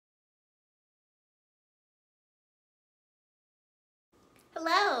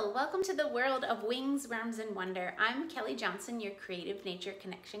Hello, welcome to the world of Wings, Worms, and Wonder. I'm Kelly Johnson, your Creative Nature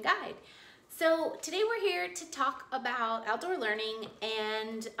Connection Guide. So today we're here to talk about outdoor learning,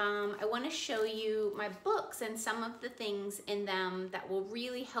 and I want to show you my books and some of the things in them that will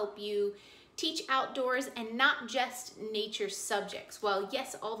really help you teach outdoors and not just nature subjects. Well,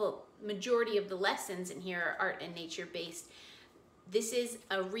 yes, all the majority of the lessons in here are art and nature based. This is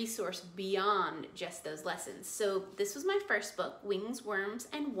a resource beyond just those lessons. So this was my first book, Wings, Worms,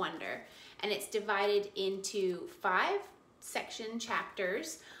 and Wonder, and it's divided into 5 section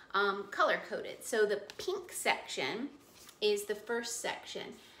chapters, color-coded. So the pink section is the first section,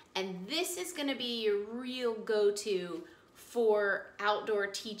 and this is gonna be your real go-to for outdoor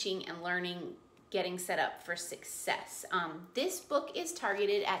teaching and learning, getting set up for success. This book is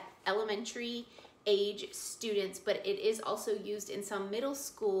targeted at elementary age students, but it is also used in some middle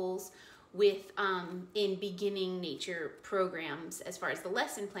schools with in beginning nature programs as far as the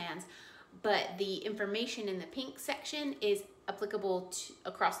lesson plans, but the information in the pink section is applicable to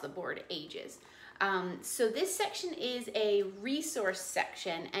across the board ages. So this section is a resource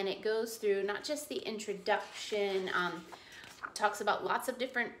section, and it goes through not just the introduction, talks about lots of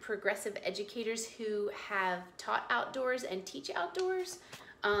different progressive educators who have taught outdoors and teach outdoors,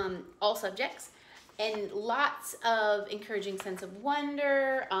 all subjects, and lots of encouraging sense of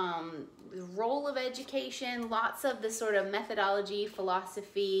wonder, the role of education, lots of the sort of methodology,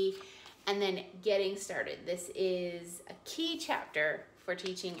 philosophy, and then getting started. This is a key chapter for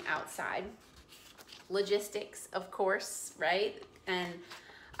teaching outside. Logistics, of course, right? And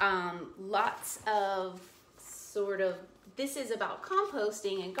lots of this is about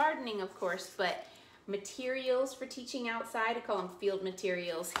composting and gardening, of course, but materials for teaching outside, I call them field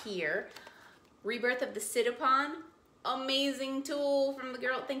materials here. Rebirth of the Sit-A-Pon, amazing tool from the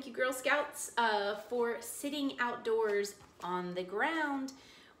thank you Girl Scouts, for sitting outdoors on the ground.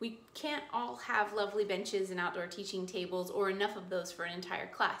 We can't all have lovely benches and outdoor teaching tables or enough of those for an entire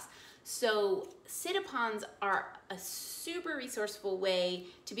class. So Sit-A-Pons are a super resourceful way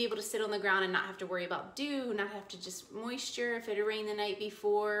to be able to sit on the ground and not have to worry about dew, not have to just moisture if it had rained the night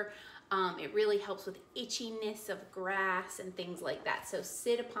before. It really helps with itchiness of grass and things like that. So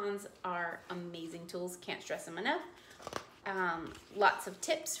Sit-A-Pons are amazing tools, can't stress them enough. Lots of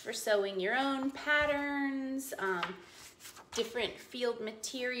tips for sewing your own patterns, different field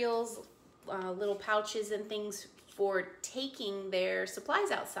materials, little pouches and things for taking their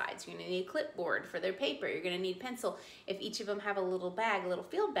supplies outside. So you're gonna need a clipboard for their paper, you're gonna need pencil. If each of them have a little bag, a little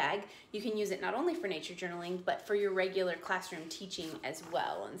field bag, you can use it not only for nature journaling, but for your regular classroom teaching as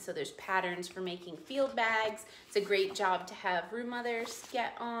well. And so there's patterns for making field bags. It's a great job to have room mothers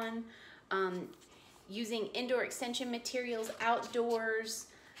get on. Using indoor extension materials outdoors.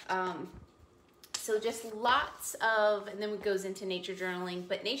 So just lots of, and then it goes into nature journaling,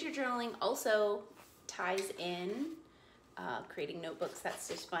 but nature journaling also ties in creating notebooks, that's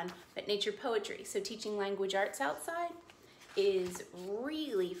just fun, but nature poetry. So teaching language arts outside is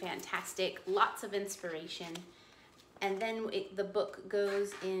really fantastic, lots of inspiration. And then the book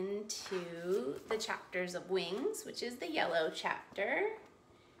goes into the chapters of Wings, which is the yellow chapter,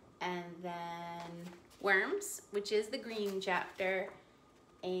 and then Worms, which is the green chapter,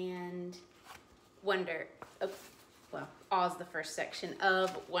 and Wonder, well, Awe's the first section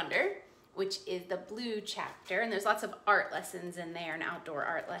of Wonder, which is the blue chapter, and there's lots of art lessons in there and outdoor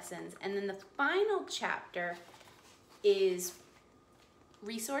art lessons. And then the final chapter is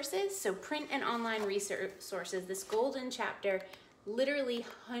resources, so print and online resources. This golden chapter, literally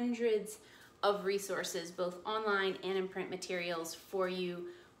hundreds of resources, both online and in print materials for you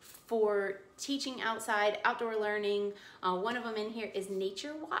for teaching outside, outdoor learning. One of them in here is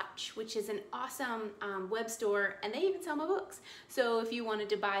Nature Watch, which is an awesome web store, and they even sell my books. So if you wanted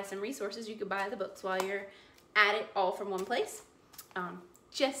to buy some resources, you could buy the books while you're at it, all from one place.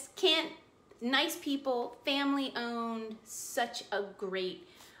 Nice people, family owned, such a great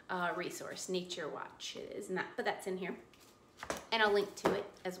resource. Nature Watch it is, but that's in here. And I'll link to it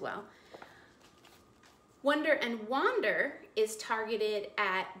as well. Wonder and Wander is targeted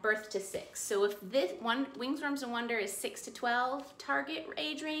at birth to 6. So if this Wings, Worms, and Wonder is 6 to 12 target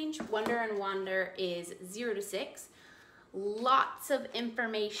age range, Wonder and Wander is 0 to 6. Lots of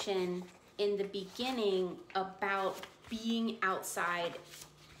information in the beginning about being outside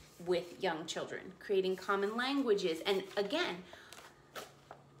with young children, creating common languages. And again,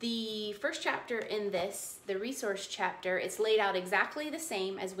 the first chapter in this, the resource chapter, it's laid out exactly the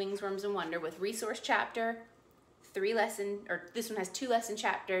same as Wings, Worms, and Wonder, with resource chapter, this one has 2 lesson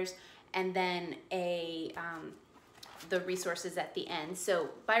chapters, and then the resources at the end. So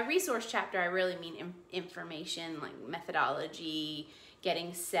by resource chapter, I really mean information like methodology,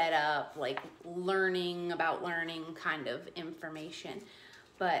 getting set up, like learning about learning kind of information.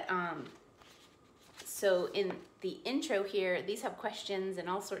 But so in the intro here, these have questions and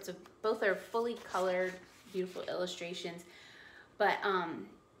all sorts of, both are fully colored, beautiful illustrations. But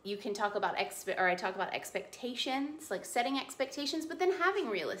you can talk about, I talk about expectations, like setting expectations, but then having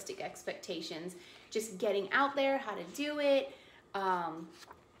realistic expectations, just getting out there, how to do it.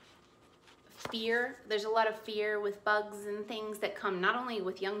 Fear, there's a lot of fear with bugs and things that come not only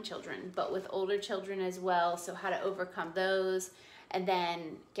with young children, but with older children as well. So how to overcome those. And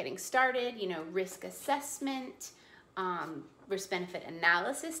then getting started, you know, risk assessment, risk-benefit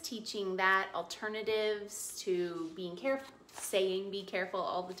analysis, teaching that, alternatives to being careful, saying be careful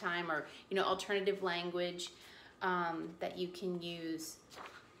all the time, or, you know, alternative language that you can use.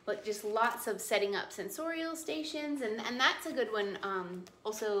 But just lots of setting up sensorial stations, and that's a good one.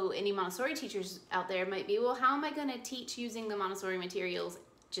 Also, any Montessori teachers out there might be, well, how am I going to teach using the Montessori materials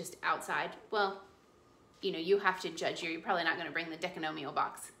just outside? Well, you know, you have to judge. You're probably not going to bring the Deconomio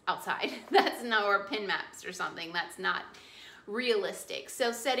box outside. That's not, or pin maps or something. That's not realistic.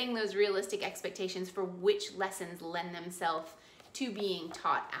 So setting those realistic expectations for which lessons lend themselves to being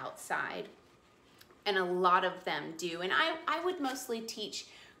taught outside. And a lot of them do. And I would mostly teach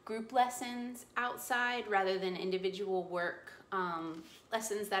group lessons outside rather than individual work.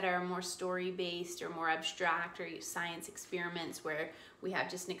 Lessons that are more story-based or more abstract, or science experiments where we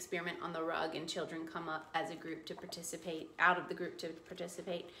have just an experiment on the rug and children come up as a group to participate, out of the group to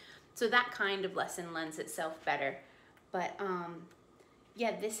participate. So that kind of lesson lends itself better. But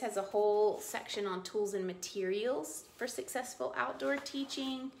yeah, this has a whole section on tools and materials for successful outdoor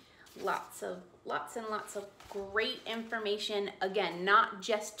teaching. Lots and lots of great information. Again, not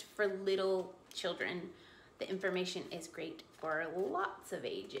just for little children. The information is great for lots of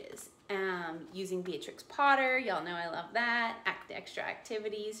ages. Using Beatrix Potter, y'all know I love that. Extra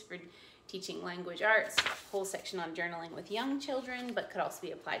activities for teaching language arts. Whole section on journaling with young children, but could also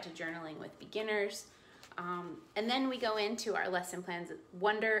be applied to journaling with beginners. And then we go into our lesson plans.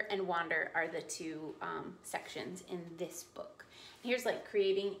 Wonder and Wander are the two sections in this book. Here's like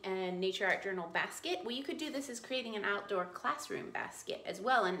creating a nature art journal basket. Well, you could do this as creating an outdoor classroom basket as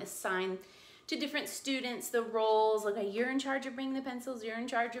well, and assign to different students the roles, like you're in charge of bringing the pencils, you're in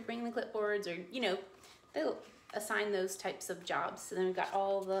charge of bringing the clipboards, or, you know, they'll assign those types of jobs. So then we've got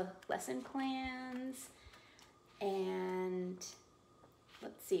all the lesson plans, and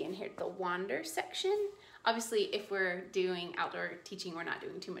let's see, in here, the Wander section. Obviously, if we're doing outdoor teaching, we're not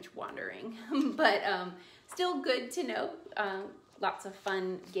doing too much wandering, but still good to know. Lots of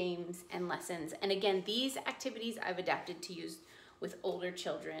fun games and lessons. And again, these activities I've adapted to use with older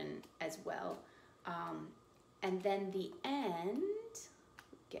children as well. And then the end,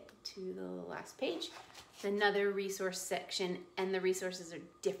 get to the last page, another resource section, and the resources are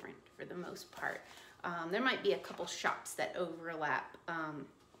different for the most part. There might be a couple shops that overlap,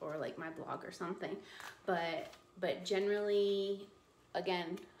 or like my blog or something, but generally,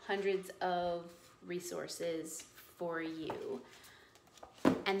 again, hundreds of resources for you.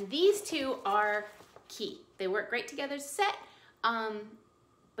 And these two are key. They work great together as a set,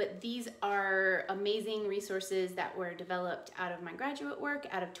 but these are amazing resources that were developed out of my graduate work,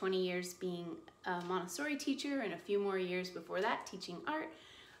 out of 20 years being a Montessori teacher, and a few more years before that teaching art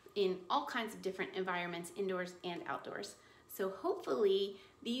in all kinds of different environments, indoors and outdoors. So hopefully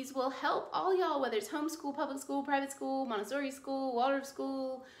these will help all y'all, whether it's homeschool, public school, private school, Montessori school, Waldorf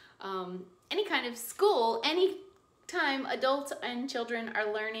school, any kind of school, any time adults and children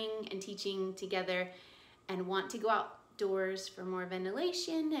are learning and teaching together and want to go outdoors for more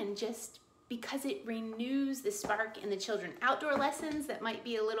ventilation, and just because it renews the spark in the children. Outdoor lessons that might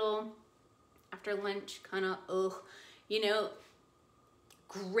be a little after lunch, kind of, you know,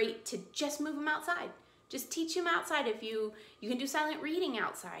 great to just move them outside. Just teach them outside. If you can do silent reading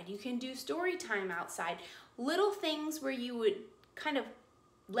outside, you can do story time outside. Little things where you would kind of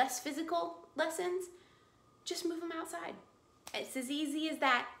less physical lessons, just move them outside. It's as easy as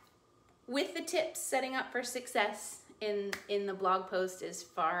that, with the tips setting up for success in the blog post, as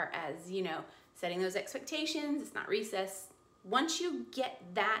far as, you know, setting those expectations. It's not recess. Once you get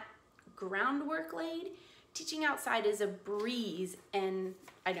that groundwork laid, teaching outside is a breeze, and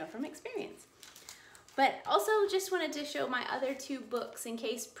I know from experience. But also just wanted to show my other two books in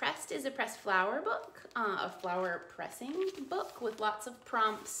case. Pressed is a pressed flower book, a flower pressing book with lots of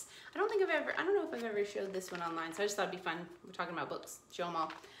prompts. I don't know if I've ever showed this one online, so I just thought it'd be fun. We're talking about books, show them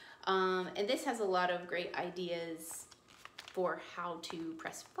all. And this has a lot of great ideas for how to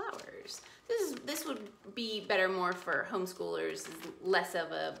press flowers. This would be better more for homeschoolers, less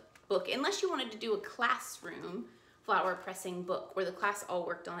of a book, unless you wanted to do a classroom flower pressing book where the class all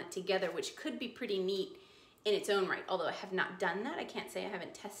worked on it together, which could be pretty neat in its own right. Although I have not done that, I can't say I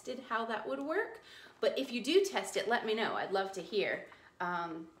haven't tested how that would work. But if you do test it, let me know. I'd love to hear.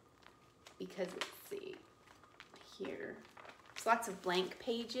 Because let's see, here, there's lots of blank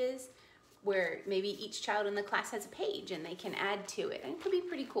pages where maybe each child in the class has a page and they can add to it, and it could be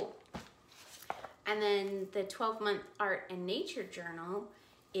pretty cool. And then the 12-month art and nature journal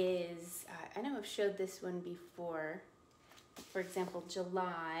is, I know I've showed this one before. For example,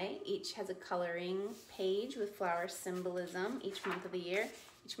 July, each has a coloring page with flower symbolism each month of the year.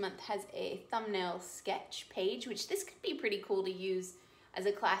 Each month has a thumbnail sketch page, which this could be pretty cool to use as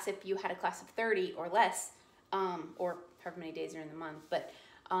a class if you had a class of 30 or less, or however many days are in the month. But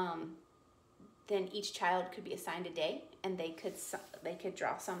then each child could be assigned a day, and they could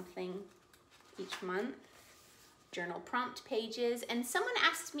draw something each month. Journal prompt pages. And someone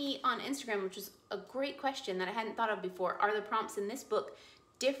asked me on Instagram, which was a great question that I hadn't thought of before, are the prompts in this book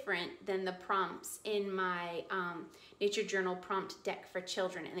different than the prompts in my Nature Journal prompt deck for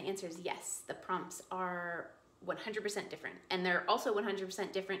children? And the answer is yes. The prompts are 100% different, and they're also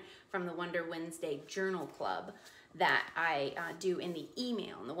 100% different from the Wonder Wednesday Journal Club that I do in the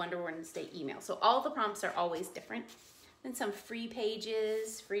email, in the Wonder Wednesday email. So all the prompts are always different. Then some free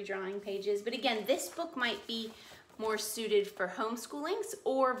pages, free drawing pages. But again, this book might be more suited for homeschooling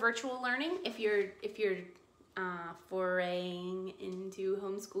or virtual learning if you're foraying into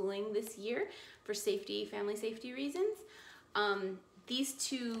homeschooling this year for safety, family safety reasons. These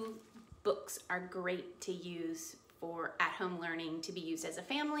two books are great to use for at-home learning, to be used as a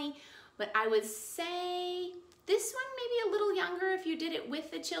family. But I would say this one maybe a little younger if you did it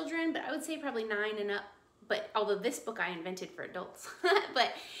with the children, but I would say probably 9 and up. But although this book I invented for adults,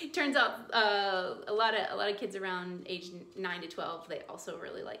 but it turns out a lot of kids around age 9 to 12, they also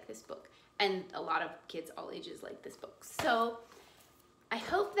really like this book, and a lot of kids all ages like this book. So I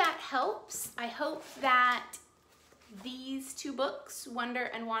hope that helps. I hope that these two books, Wonder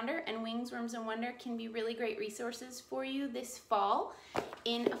and Wander and Wings, Worms, and Wonder, can be really great resources for you this fall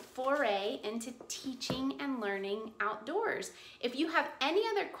in a foray into teaching and learning outdoors. If you have any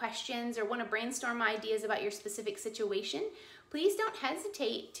other questions or want to brainstorm ideas about your specific situation, please don't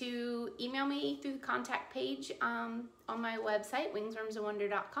hesitate to email me through the contact page on my website,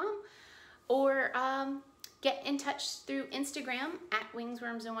 wingswormsandwonder.com, or get in touch through Instagram at Wings,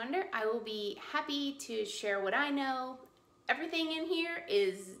 Worms, and Wonder. I will be happy to share what I know. Everything in here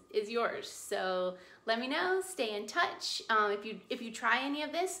is yours. So let me know, stay in touch. If you try any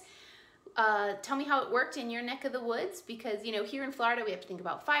of this, tell me how it worked in your neck of the woods, because you know, here in Florida we have to think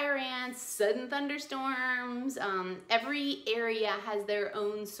about fire ants, sudden thunderstorms. Every area has their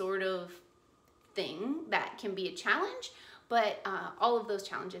own sort of thing that can be a challenge, but all of those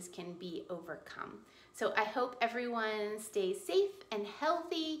challenges can be overcome. So I hope everyone stays safe and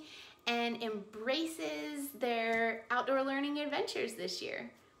healthy and embraces their outdoor learning adventures this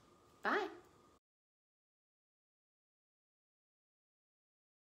year. Bye.